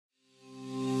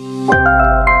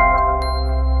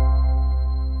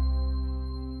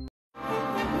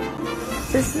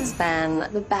spend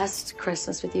the best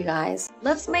Christmas with you guys.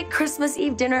 Let's make Christmas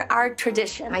Eve dinner our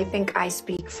tradition. I think I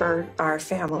speak for our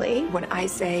family when I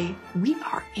say we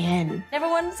are in.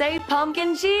 Everyone say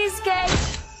pumpkin cheesecake.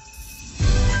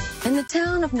 In the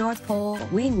town of North Pole,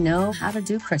 we know how to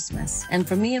do Christmas. And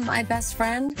for me and my best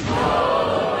friend,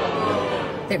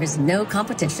 there is no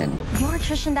competition. You're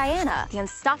Trish and Diana, the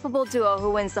unstoppable duo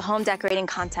who wins the home decorating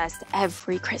contest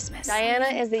every Christmas. Diana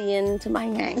is the yin to my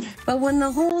yang. But when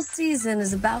the whole season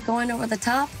is about going over the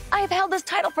top, I have held this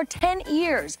title for 10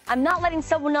 years. I'm not letting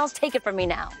someone else take it from me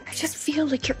now. I just feel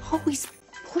like you're always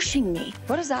pushing me.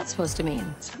 What is that supposed to mean?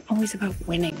 It's always about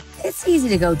winning. It's easy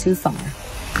to go too far.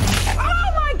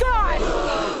 Oh my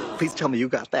God! Please tell me you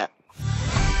got that.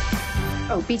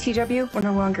 Oh, BTW, we're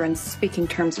no longer in speaking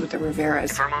terms with the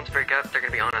Riveras. If Vermont's break up, they're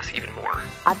gonna be on us even more.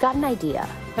 I've got an idea.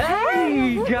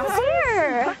 Hey, guys!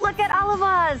 Here! Look at all of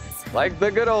us! Like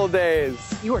the good old days.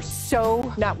 You are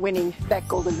so not winning that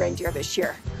golden reindeer this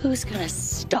year. Who's gonna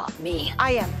stop me?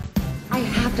 I am. I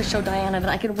have to show Diana that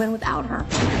I can win without her.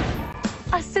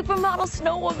 A supermodel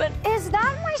snow woman. Is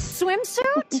that my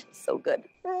swimsuit? So good.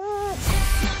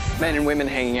 Men and women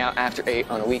hanging out after 8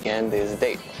 on a weekend is a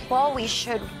date. Well, we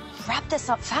should wrap this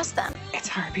up fast then. It's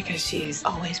hard because she's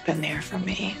always been there for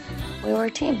me. We were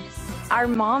a team. Our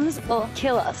moms will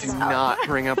kill us. Do not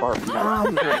bring up our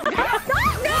mom. No!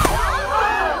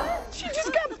 She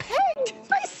just got pegged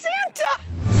by Santa!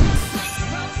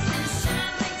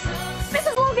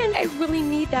 Mrs. Logan, I really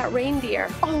need that reindeer.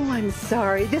 Oh, I'm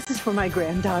sorry. This is for my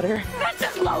granddaughter.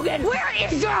 Mrs. Logan, where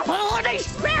is your holiday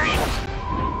spirit?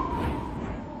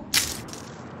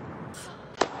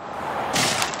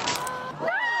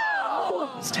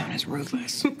 This town is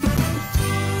ruthless.